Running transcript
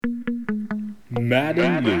Matt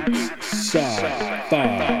and Luke's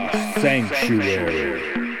Sci-Fi Sanctuary.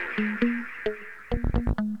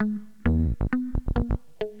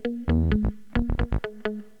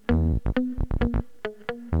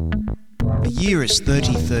 The year is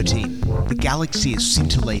 3013. The galaxy is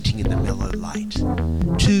scintillating in the mellow light.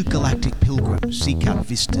 Two galactic pilgrims seek out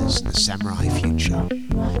vistas in the samurai future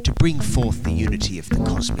to bring forth the unity of the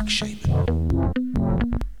cosmic shaman.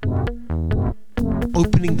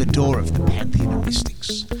 Opening the door of the pantheon of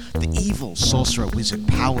mystics, the evil sorcerer wizard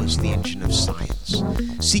powers the engine of science,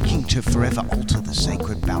 seeking to forever alter the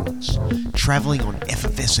sacred balance, travelling on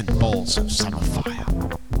effervescent balls of summer fire.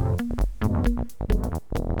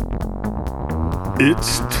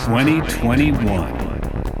 It's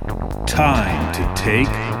 2021. Time to take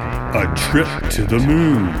a trip to the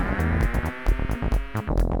moon.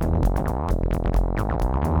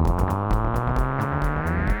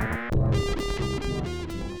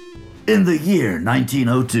 In the year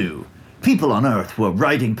 1902, people on Earth were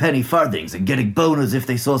writing penny farthings and getting boners if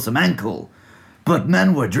they saw some ankle. But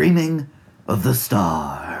men were dreaming of the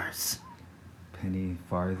stars. Penny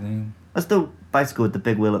farthing? That's the bicycle with the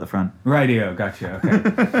big wheel at the front. Rightio, gotcha,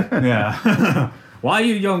 okay. Yeah. Why,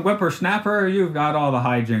 you young whippersnapper, you've got all the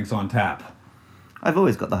hijinks on tap. I've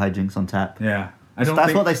always got the hijinks on tap. Yeah.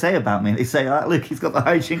 That's what they say about me. They say, look, he's got the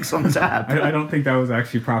hijinks on tap. I don't think that was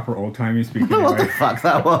actually proper old-timey speaking. What the fuck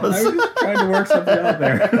that was? I was just trying to work something out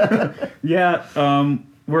there. Yeah,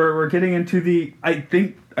 we're getting into the... I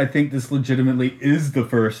think this legitimately is the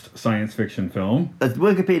first science fiction film.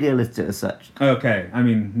 Wikipedia lists it as such. Okay, I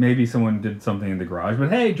mean, maybe someone did something in the garage,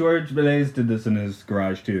 but hey, George Méliès did this in his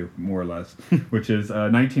garage too, more or less, which is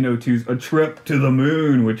 1902's A Trip to the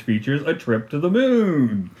Moon, which features a trip to the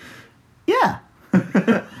moon. Yeah.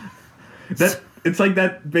 It's like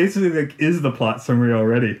that basically is the plot summary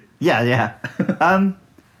already. Yeah.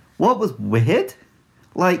 What was weird?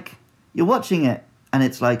 Like, you're watching it and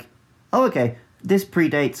it's like, oh, okay, this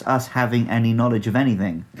predates us having any knowledge of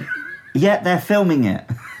anything. Yet they're filming it.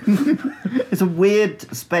 It's a weird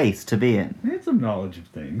space to be in. They had some knowledge of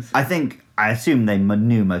things. I assume they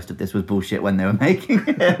knew most of this was bullshit when they were making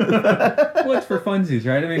it. Well, it's for funsies,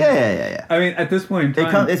 right? I mean, yeah. I mean, at this point in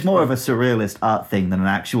time... It's more of a surrealist art thing than an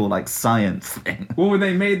actual, science thing. Well, when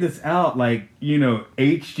they made this out,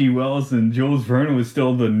 H.G. Wells and Jules Verne was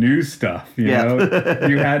still the new stuff, you know?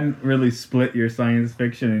 You hadn't really split your science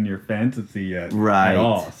fiction and your fantasy yet at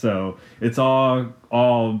all. So it's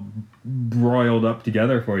all broiled up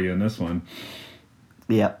together for you in this one.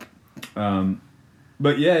 Yep.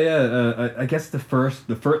 But I guess the first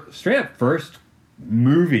straight up first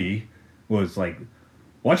movie was like,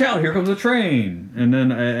 watch out, here comes a train. And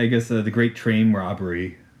then I guess the Great Train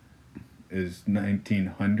Robbery is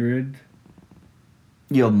 1900.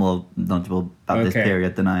 You're more knowledgeable about this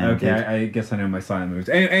period than I am. Okay, I guess I know my silent movies.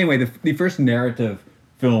 Anyway, the first narrative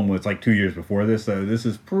film was 2 years before this, so this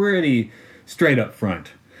is pretty straight up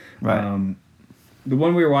front. Right. The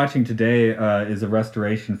one we were watching today is a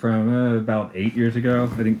restoration from about 8 years ago, I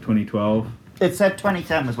think 2012. It said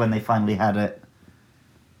 2010 was when they finally had it.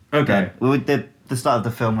 Okay. The start of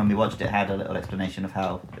the film, when we watched it, had a little explanation of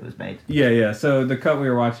how it was made. Yeah. So the cut we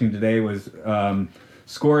were watching today was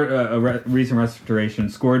scored, recent restoration,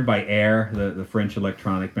 scored by Air, the French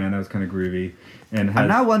electronic band. That was kind of groovy. And I'm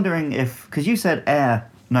now wondering if, because you said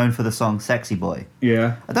Air, known for the song Sexy Boy.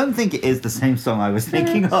 Yeah. I don't think it is the same song I was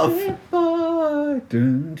thinking of.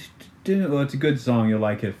 Dun, dun, well, it's a good song. You'll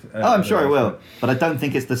like it. I'm sure I will. But I don't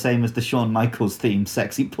think it's the same as the Shawn Michaels theme,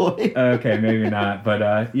 Sexy Boy. Okay, maybe not.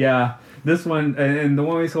 But yeah, this one, and the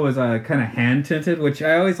one we saw was kind of hand-tinted, which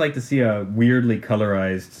I always like to see a weirdly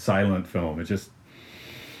colorized silent film. It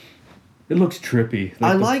looks trippy.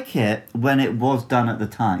 I like it when it was done at the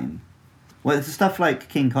time. Well, it's stuff like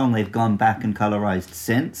King Kong they've gone back and colorized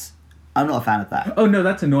since. I'm not a fan of that. Oh, no,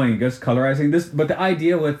 that's annoying. Just colorizing this. But the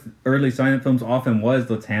idea with early silent films often was,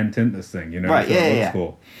 let's hand tint this thing, you know? Right, so it looks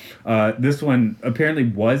cool. This one apparently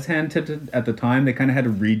was hand tinted at the time. They kind of had to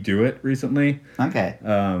redo it recently. Okay.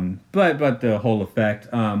 But the whole effect.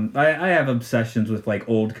 I have obsessions with,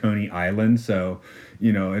 old Coney Island, so,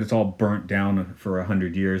 it's all burnt down for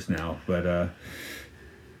 100 years now. But,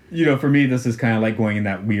 for me, this is kind of like going in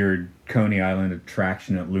that weird Coney Island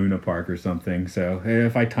attraction at Luna Park or something. So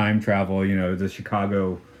if I time travel, the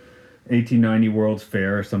Chicago 1890 World's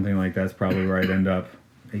Fair or something like that's probably where I'd end up.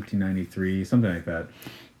 1893, something like that.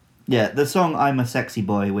 Yeah, the song I'm a Sexy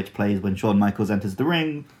Boy, which plays when Shawn Michaels enters the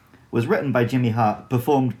ring, was written by Jimmy Hart,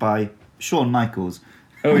 performed by Shawn Michaels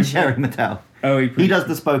and Sherry Mattel. He does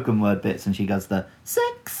the spoken word bits and she does the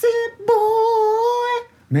sexy boy.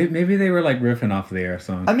 Maybe they were riffing off the Air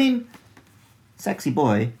song. I mean, Sexy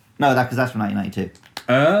Boy, No, because that's from 1992.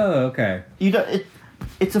 Oh, okay. You don't.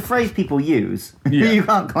 It's a phrase people use. Yeah. You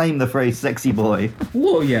can't claim the phrase "sexy boy."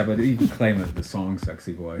 Well, yeah, but you can claim it the song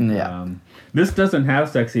 "Sexy Boy." Yeah. This doesn't have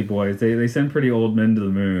sexy boys. They send pretty old men to the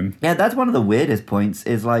moon. Yeah, that's one of the weirdest points.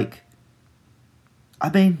 Is like,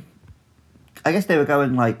 I mean, I guess they were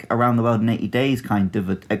going like around the world in 80 days kind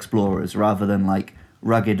of explorers rather than like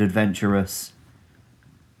rugged, adventurous,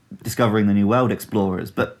 discovering the new world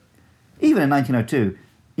explorers. But even in 1902,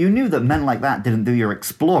 you knew that men like that didn't do your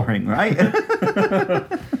exploring, right?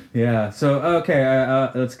 Yeah, so, okay,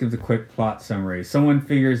 let's give the quick plot summary. Someone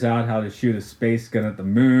figures out how to shoot a space gun at the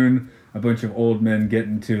moon. A bunch of old men get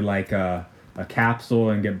into, like, a capsule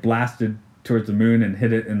and get blasted towards the moon and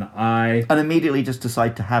hit it in the eye. And immediately just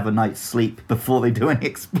decide to have a night's sleep before they do any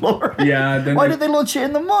exploring. Yeah. Why did they launch it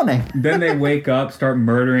in the morning? Then they wake up, start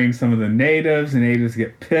murdering some of the natives. The natives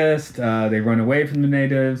get pissed. They run away from the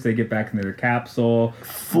natives. They get back into their capsule.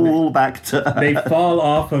 Fall back to Earth. They fall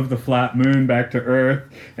off of the flat moon back to Earth.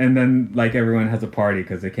 And then, like, everyone has a party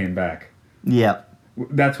because they came back. Yep.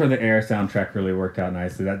 That's where the Air soundtrack really worked out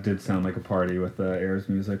nicely. That did sound like a party with Air's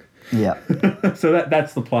music. Yeah. So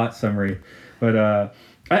that's the plot summary. But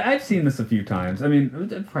I've seen this a few times. I mean,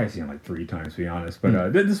 I've probably seen it like 3 times, to be honest.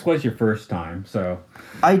 But this was your first time, so...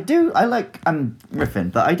 I'm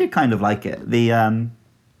riffing, but I did kind of like it. Their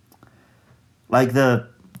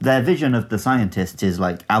vision of the scientists is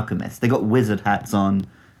like alchemists. They got wizard hats on.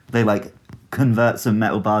 They like convert some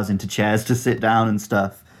metal bars into chairs to sit down and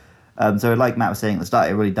stuff. So like Matt was saying at the start,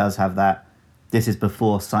 it really does have that. This is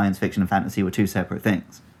before science fiction and fantasy were 2 separate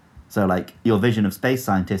things. So like your vision of space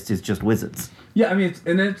scientists is just wizards. Yeah, I mean,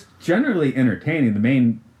 it's generally entertaining. The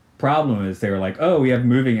main problem is they were like, oh, we have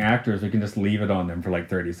moving actors. We can just leave it on them for like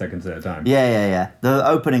 30 seconds at a time. Yeah. The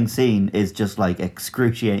opening scene is just like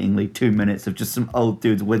excruciatingly 2 minutes of just some old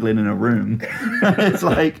dudes wiggling in a room. It's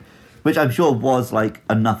like, which I'm sure was like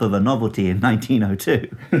enough of a novelty in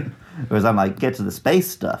 1902. Whereas I'm like, get to the space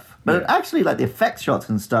stuff. But actually, like, the effects shots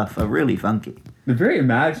and stuff are really funky. They're very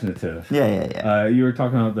imaginative. Yeah. You were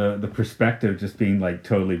talking about the perspective just being, like,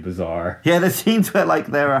 totally bizarre. Yeah, there's scenes where, like,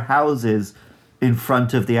 there are houses in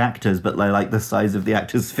front of the actors, but they're, like, the size of the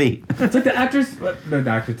actors' feet. It's like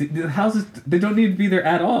the houses, they don't need to be there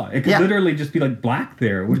at all. It could literally just be, like, black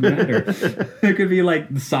there. It wouldn't matter. It could be,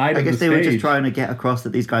 like, the side of the stage. I guess they were just trying to get across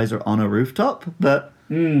that these guys are on a rooftop, but...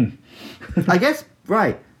 I guess,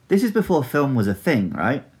 right, this is before film was a thing,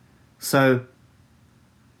 right? So,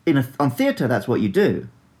 on theatre, that's what you do.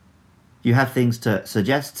 You have things to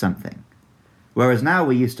suggest something. Whereas now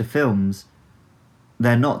we're used to films,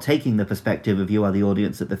 they're not taking the perspective of you are the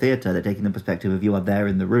audience at the theatre, they're taking the perspective of you are there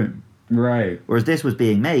in the room. Right. Whereas this was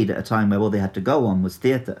being made at a time where all they had to go on was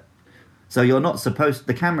theatre. So you're not supposed...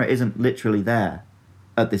 The camera isn't literally there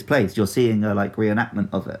at this place. You're seeing a, like, reenactment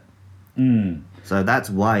of it. So that's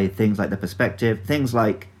why things like the perspective, things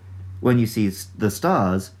like when you see the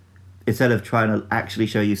stars... Instead of trying to actually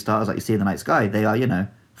show you stars like you see in the night sky, they are,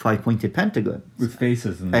 5-pointed pentagons. With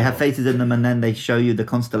faces in them. They have faces in them, and then they show you the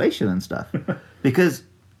constellation and stuff. Because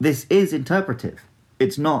this is interpretive.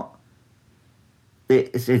 It's not...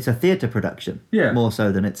 It's a theatre production. Yeah. More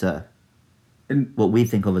so than it's what we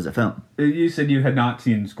think of as a film. You said you had not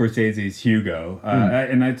seen Scorsese's Hugo,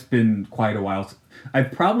 and it's been quite a while.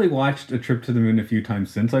 I've probably watched A Trip to the Moon a few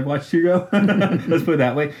times since I've watched Hugo. Let's put it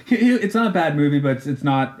that way. It's not a bad movie, but it's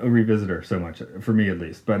not a revisitor so much, for me at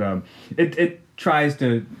least. But it tries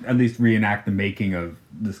to at least reenact the making of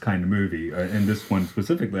this kind of movie, and this one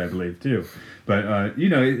specifically, I believe, too. But,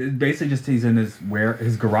 it basically just he's in his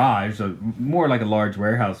garage, more like a large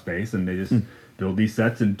warehouse space, and they just build these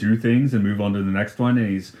sets and do things and move on to the next one, and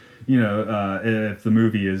he's... if the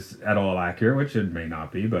movie is at all accurate, which it may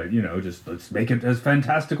not be, but, just let's make it as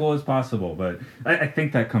fantastical as possible. But I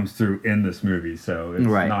think that comes through in this movie, so it's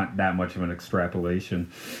not that much of an extrapolation.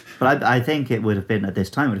 But I think it would have been, at this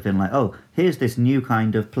time, would have been like, oh, here's this new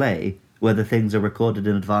kind of play where the things are recorded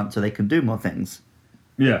in advance so they can do more things.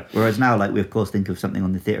 Yeah. Whereas now, like, we of course think of something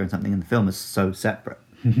on the theatre and something in the film as so separate.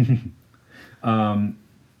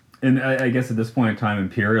 And I guess at this point in time,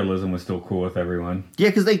 imperialism was still cool with everyone. Yeah,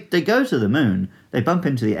 because they go to the moon, they bump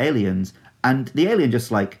into the aliens, and the alien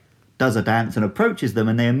just, like, does a dance and approaches them,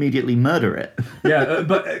 and they immediately murder it. Yeah,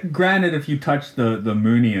 but granted, if you touch the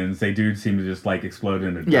Moonians, they do seem to just, like, explode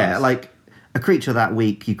into dust. Yeah, like, a creature that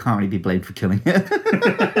weak, you can't really be blamed for killing it.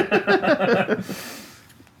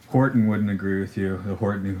 Horton wouldn't agree with you. The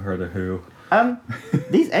Horton who heard of who.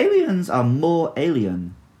 These aliens are more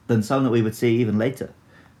alien than some that we would see even later.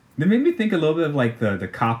 They made me think a little bit of like the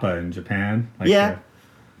Kappa in Japan. Like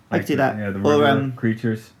I can see that. Yeah, the or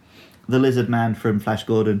creatures. the lizard man from Flash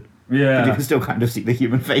Gordon. Yeah. But you can still kind of see the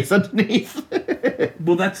human face underneath.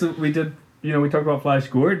 Well, that's what we did. You know, we talked about Flash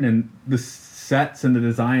Gordon and the sets and the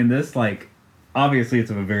design. This, like, obviously it's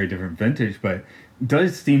of a very different vintage, but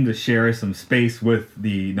does seem to share some space with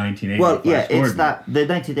the 1980s Well, Flash yeah, Gordon. it's that the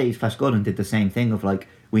 1980s Flash Gordon did the same thing of like,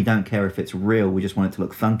 we don't care if it's real, we just want it to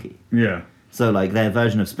look funky. Yeah. So like their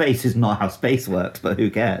version of space is not how space works, but who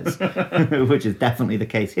cares? Which is definitely the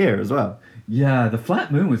case here as well. Yeah, the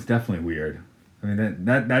flat moon was definitely weird. I mean,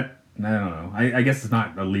 that I don't know. I guess it's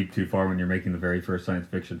not a leap too far when you're making the very first science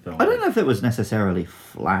fiction film. I don't know if it was necessarily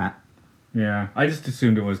flat. Yeah, I just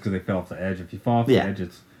assumed it was because they fell off the edge. If you fall off the edge,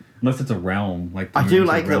 it's unless it's a realm like. I do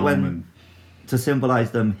like that when to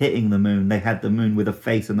symbolize them hitting the moon, they had the moon with a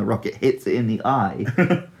face and the rocket hits it in the eye.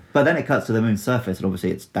 But then it cuts to the moon's surface, and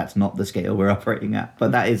obviously that's not the scale we're operating at.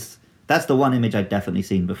 But that's the one image I'd definitely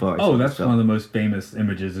seen before. That's one of the most famous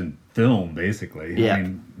images in film, basically. Yeah. I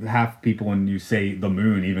mean, half people, when you say the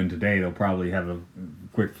moon, even today, they'll probably have a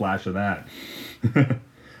quick flash of that.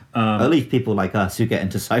 At least people like us who get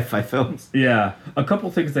into sci-fi films. Yeah. A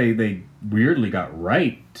couple things they weirdly got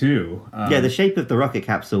right, too. The shape of the rocket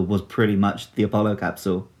capsule was pretty much the Apollo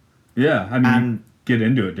capsule. Yeah, I mean, you get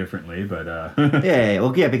into it differently, but... because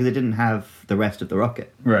it didn't have the rest of the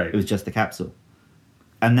rocket. Right. It was just the capsule.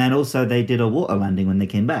 And then also they did a water landing when they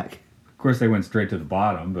came back. Of course, they went straight to the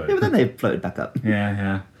bottom, but... Yeah, but then they floated back up.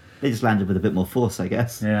 Yeah. They just landed with a bit more force, I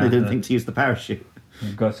guess. Yeah, they didn't think to use the parachute.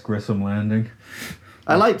 Gus Grissom landing.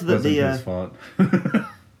 I liked that Wasn't his fault.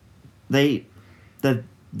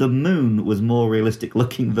 the moon was more realistic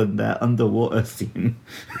looking than their underwater scene.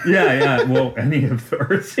 Yeah. Well, any of the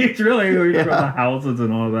Earth scenes, really. We talk about the houses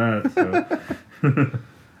and all that. So.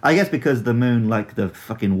 I guess because the moon, like the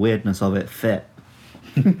fucking weirdness of it, fit.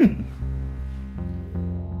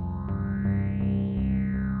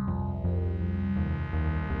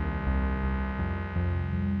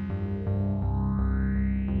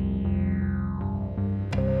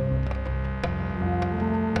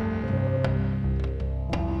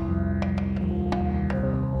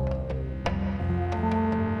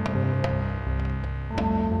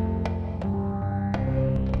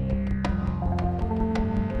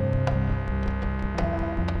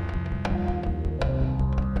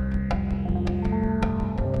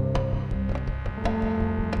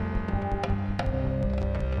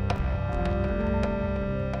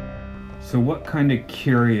 So what kind of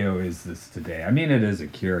curio is this today? I mean, it is a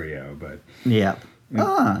curio, but... Yep.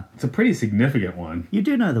 It's a pretty significant one. You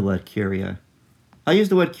do know the word curio. I used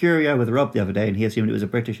the word curio with Rob the other day, and he assumed it was a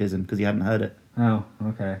Britishism because he hadn't heard it. Oh,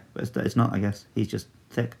 okay. But it's not, I guess. He's just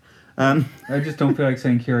thick. I just don't feel like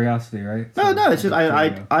saying curiosity, right? No, it's just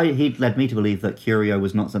curio. he led me to believe that curio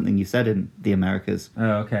was not something you said in the Americas.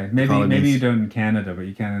 Oh, okay. Maybe you don't in Canada, but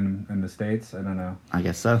you can in the States. I don't know. I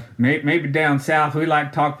guess so. Maybe down south we like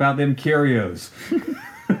to talk about them curios.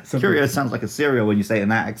 Curio sounds like a cereal when you say it in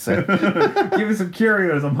that accent. Give me some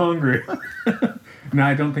curios. I'm hungry. No,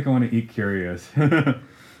 I don't think I want to eat curios.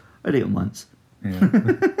 I'd eat them once. Yeah.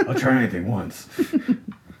 I'll try anything once.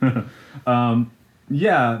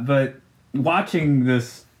 Yeah, but watching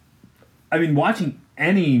this, I mean, watching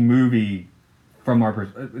any movie from our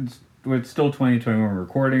perspective, it's still 2020 when we're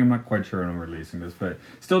recording. I'm not quite sure when I'm releasing this, but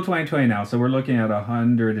still 2020 now. So we're looking at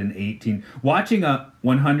 118. Watching a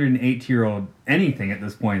 108-year-old anything at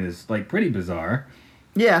this point is like pretty bizarre.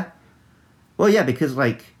 Yeah. Well, yeah, because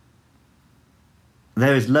like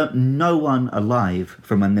there is no one alive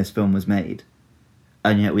from when this film was made.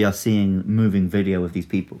 And yet we are seeing moving video of these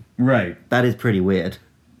people. Right. That is pretty weird.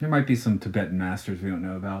 There might be some Tibetan masters we don't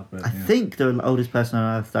know about. But I think the oldest person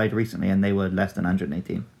on Earth died recently, and they were less than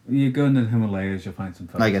 118. You go into the Himalayas, you'll find some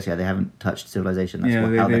folks. I guess, yeah, they haven't touched civilization. That's yeah,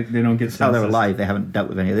 how they don't get that's how they're census. alive. They haven't dealt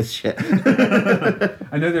with any of this shit.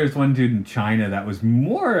 I know there's one dude in China that was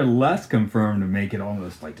more or less confirmed to make it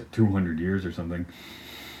almost like to 200 years or something.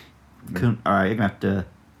 All right, you're going to have to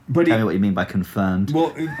But tell me what you mean by confirmed.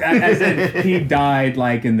 Well, as in, he died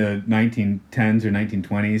like in the 1910s or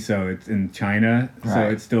 1920s, so it's in China. So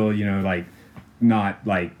Right. it's still, like, not It's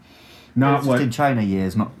what... just in China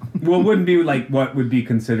years, not... Well, it wouldn't be like what would be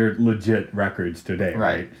considered legit records today, right?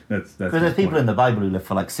 Right. That's Because there's people in the Bible who live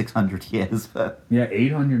for like 600 years, but Yeah,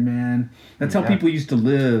 800, man. That's how Yeah. people used to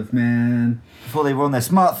live, man. before they were on their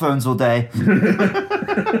smartphones all day.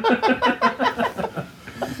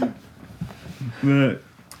 But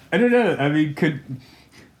I don't know. I mean,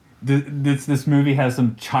 this movie has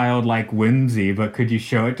some childlike whimsy, but could you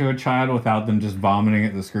show it to a child without them just vomiting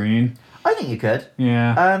at the screen? I think you could.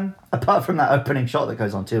 Yeah. Apart from that opening shot that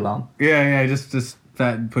goes on too long. Yeah. Just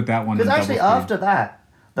put that one. Because in actually, double after that,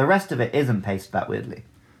 the rest of it isn't paced that weirdly.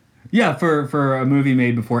 Yeah, for a movie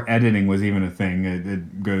made before editing was even a thing,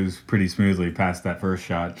 it goes pretty smoothly past that first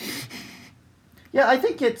shot. Yeah, I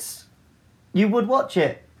think you would watch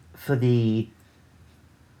it for the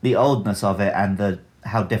oldness of it and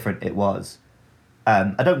how different it was.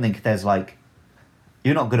 I don't think there's like,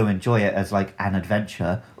 you're not going to enjoy it as like an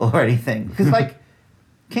adventure or anything, because like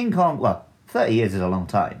King Kong, well, 30 years is a long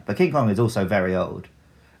time, but King Kong is also very old,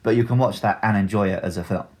 but you can watch that and enjoy it as a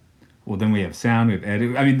film. Well, then we have sound, we have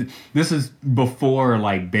edit. I mean, this is before,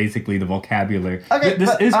 like, basically the vocabulary. Okay, this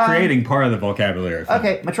is creating part of the vocabulary.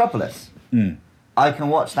 Okay, Metropolis. I can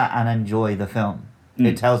watch that and enjoy the film.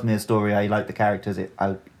 It tells me a story, I like the characters,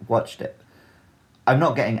 I watched it. I'm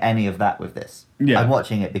not getting any of that with this. Yeah. I'm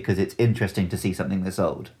watching it because it's interesting to see something this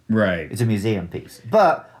old. Right. It's a museum piece.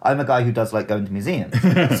 But I'm a guy who does like going to museums.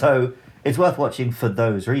 So it's worth watching for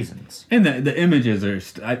those reasons. And the images are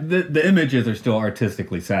the images are still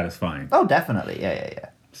artistically satisfying. Oh, definitely. Yeah.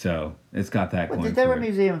 So it's got that going. There for are it.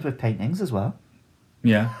 museums with paintings as well.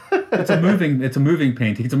 Yeah, it's a moving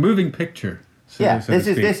painting. It's a moving picture. So, Yeah, so to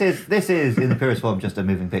speak. this is in the purest form just a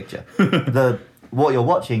moving picture. What you're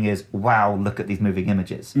watching is, wow, look at these moving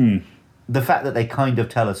images. The fact that they kind of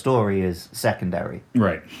tell a story is secondary.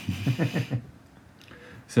 Right.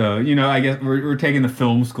 So, I guess we're taking the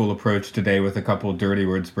film school approach today with a couple of dirty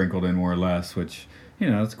words sprinkled in more or less, which,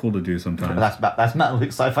 it's cool to do sometimes. That's Metal Luke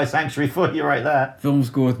Sci-Fi Sanctuary for you right there. Film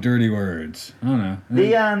school with dirty words. I don't know.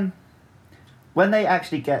 The when they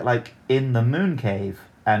actually get like in the moon cave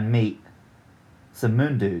and meet some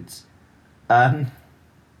moon dudes,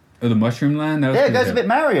 Oh, the Mushroom Land? That was it goes a bit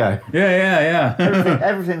Mario. Yeah.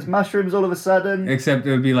 Everything's mushrooms all of a sudden. Except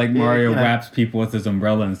it would be like Mario you know. whaps people with his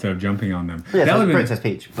umbrella instead of jumping on them. Yeah, that so would Princess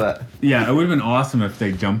Peach, but Yeah, it would have been awesome if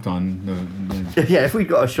they jumped on the yeah, if we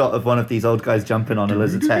got a shot of one of these old guys jumping on a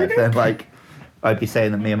lizard's head, then like I'd be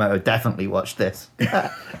saying that Miyamoto definitely watched this.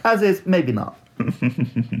 As is, maybe not.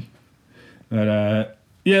 But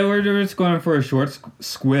yeah, we're just going for a short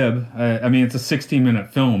squib. I mean, it's a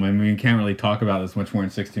 16-minute film. I mean, we can't really talk about this much more in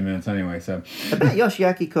 60 minutes anyway. So I bet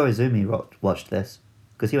Yoshiaki Koizumi watched this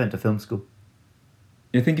because he went to film school.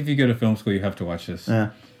 I think if you go to film school, you have to watch this. Yeah.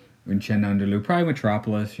 In Chen Underloo, probably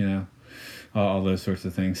Metropolis, all those sorts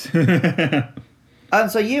of things.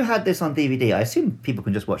 So you had this on DVD. I assume people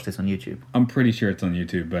can just watch this on YouTube. I'm pretty sure it's on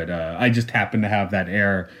YouTube, but I just happen to have that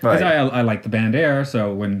Air. Because Right. I like the band Air,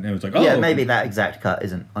 so when it was like, oh... Yeah, maybe that exact cut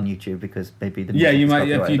isn't on YouTube because maybe the Yeah, you music's might, if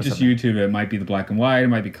you copyrighted or just something. YouTube it, it might be the black and white, it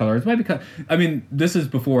might be color, it might be... I mean, this is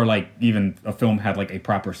before, like, even a film had, like, a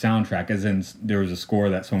proper soundtrack, as in there was a score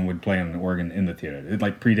that someone would play on an organ in the theater. It,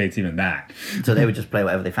 like, predates even that. So they would just play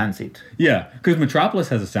whatever they fancied. Yeah, because Metropolis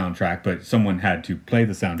has a soundtrack, but someone had to play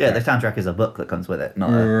the soundtrack. Yeah, the soundtrack is a book that comes with it,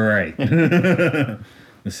 not a... Right.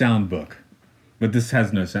 The sound book. But this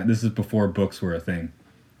has no sound. This is before books were a thing.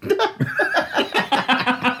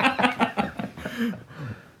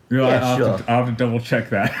 Yeah, sure. I'll have to double check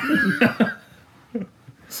that.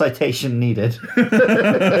 Citation needed.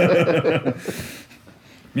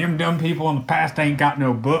 Them dumb people in the past ain't got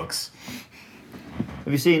no books.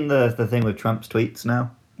 Have you seen the thing with Trump's tweets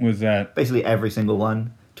now? Was that... Basically every single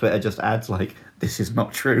one, Twitter just adds like, this is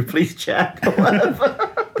not true, please check, or whatever.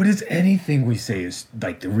 But it's anything we say is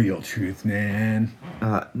like the real truth, man.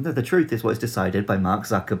 No, the truth is what's decided by Mark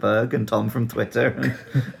Zuckerberg and Tom from Twitter.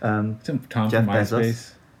 And, Tom Jeff from Bezos.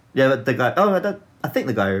 MySpace. yeah, but the guy... Oh, I think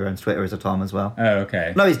the guy who runs Twitter is a Tom as well. Oh,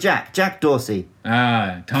 okay. No, he's Jack. Jack Dorsey.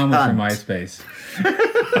 Ah, Tom was from Cunt.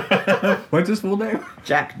 MySpace. What's his full name?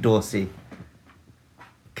 Jack Dorsey.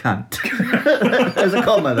 Cunt. There's a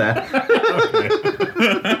comma there.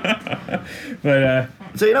 But,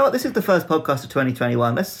 So you know what? This is the first podcast of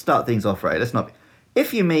 2021. Let's start things off right. Let's not...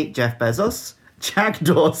 If you meet Jeff Bezos, Jack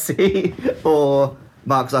Dorsey, or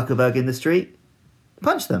Mark Zuckerberg in the street,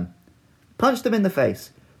 punch them. Punch them in the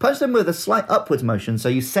face. Punch them with a slight upwards motion so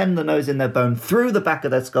you send the nose in their bone through the back of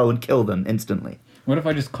their skull and kill them instantly. what if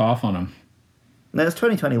I just cough on him? Then it's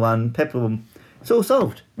 2021. People... It's all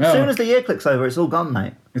solved. As Oh. soon as the year clicks over, it's all gone,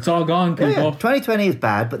 mate. It's all gone, Yeah, people. yeah. 2020 is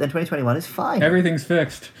bad, but then 2021 is fine. Everything's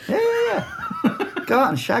fixed. Yeah. Go out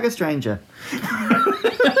and shag a stranger.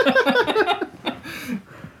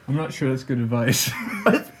 I'm not sure that's good advice.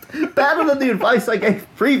 Better than the advice I gave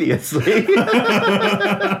previously.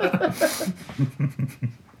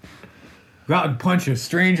 Go out and punch a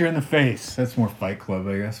stranger in the face. That's more Fight Club,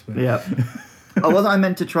 I guess. But... Yeah. Oh, wasn't I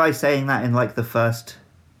meant to try saying that in like the first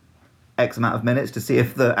X amount of minutes to see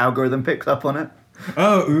if the algorithm picks up on it?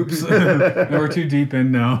 Oh, oops. We're too deep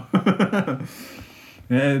in now.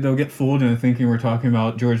 Yeah, they'll get fooled into thinking we're talking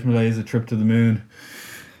about George Millet's A Trip to the Moon.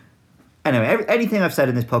 Anyway, anything I've said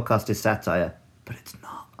in this podcast is satire, but it's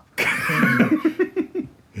not.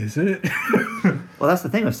 Is it? Well, that's the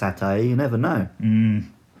thing with satire. You never know.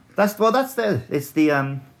 It's the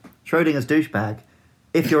Schrodinger's douchebag.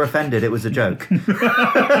 If you're offended, it was a joke. You'll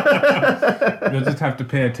just have to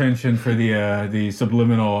pay attention for the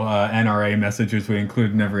subliminal NRA messages we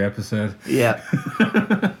include in every episode. Yeah.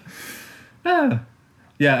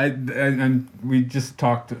 Yeah, and we just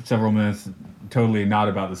talked several minutes totally not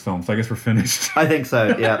about this film, so I guess we're finished. I think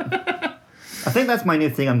so, yeah. I think that's my new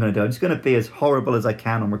thing I'm going to do. I'm just going to be as horrible as I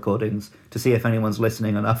can on recordings to see if anyone's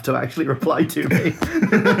listening enough to actually reply to me.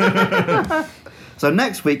 So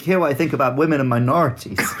next week, hear what I think about women and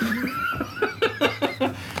minorities.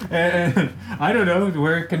 And I don't know,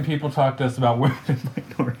 where can people talk to us about women and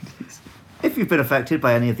minorities? If you've been affected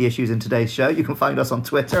by any of the issues in today's show, you can find us on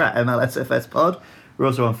Twitter at MLSFSPod. We're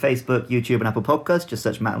also on Facebook, YouTube, and Apple Podcasts. Just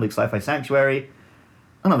search Matt and Luke's Sci-Fi Sanctuary.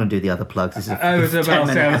 I'm not going to do the other plugs. This is I was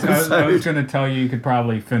going to tell you could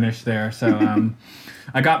probably finish there. So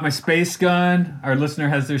I got my space gun. Our listener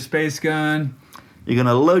has their space gun. You're going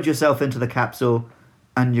to load yourself into the capsule,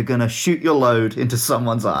 and you're going to shoot your load into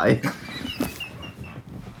someone's eye.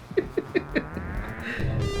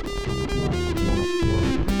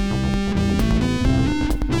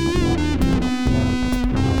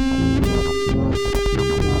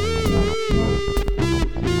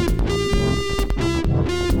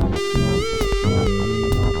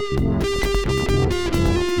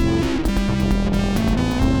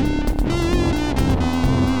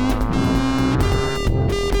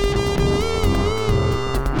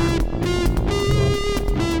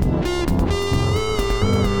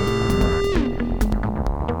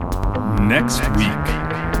 Next week,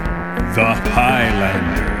 The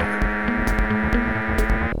Highlander.